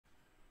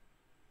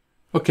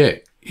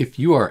Okay, if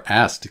you are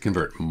asked to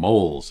convert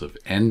moles of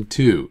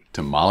N2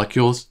 to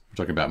molecules, we're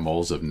talking about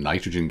moles of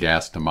nitrogen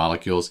gas to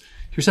molecules,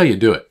 here's how you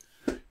do it.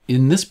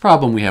 In this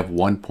problem, we have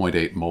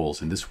 1.8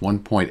 moles, and this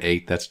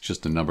 1.8, that's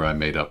just a number I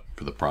made up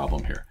for the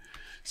problem here.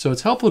 So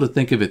it's helpful to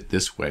think of it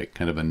this way,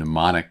 kind of a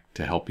mnemonic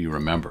to help you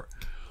remember.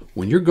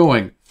 When you're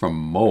going from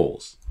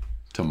moles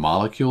to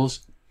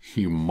molecules,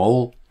 you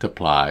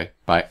multiply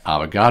by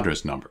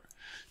Avogadro's number.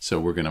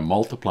 So we're going to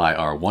multiply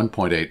our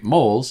 1.8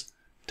 moles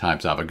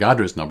times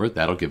Avogadro's number.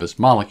 That'll give us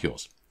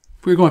molecules.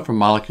 If we were going from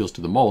molecules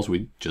to the moles,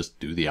 we'd just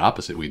do the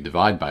opposite. We'd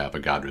divide by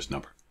Avogadro's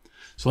number.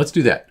 So let's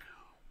do that.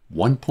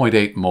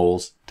 1.8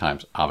 moles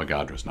times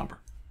Avogadro's number.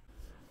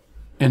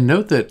 And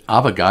note that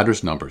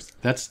Avogadro's numbers,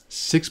 that's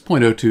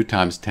 6.02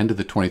 times 10 to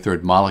the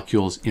 23rd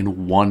molecules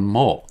in 1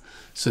 mole.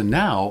 So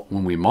now,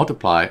 when we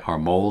multiply our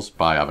moles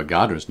by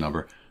Avogadro's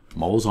number,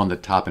 moles on the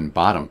top and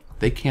bottom,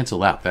 they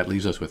cancel out. That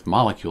leaves us with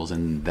molecules,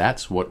 and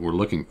that's what we're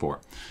looking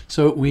for.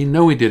 So we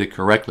know we did it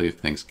correctly if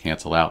things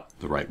cancel out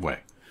the right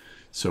way.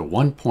 So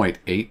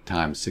 1.8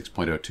 times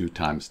 6.02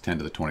 times 10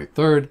 to the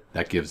 23rd,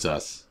 that gives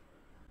us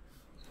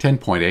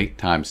 10.8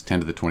 times 10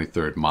 to the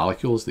 23rd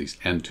molecules, these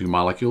N2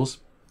 molecules.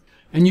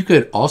 And you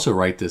could also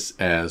write this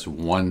as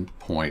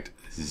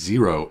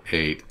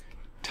 1.08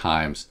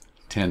 times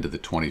 10 to the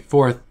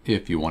 24th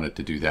if you wanted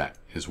to do that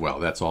as well.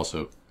 That's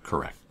also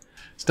correct.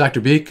 It's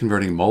Dr. B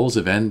converting moles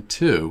of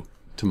N2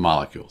 to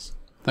molecules.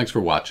 Thanks for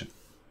watching.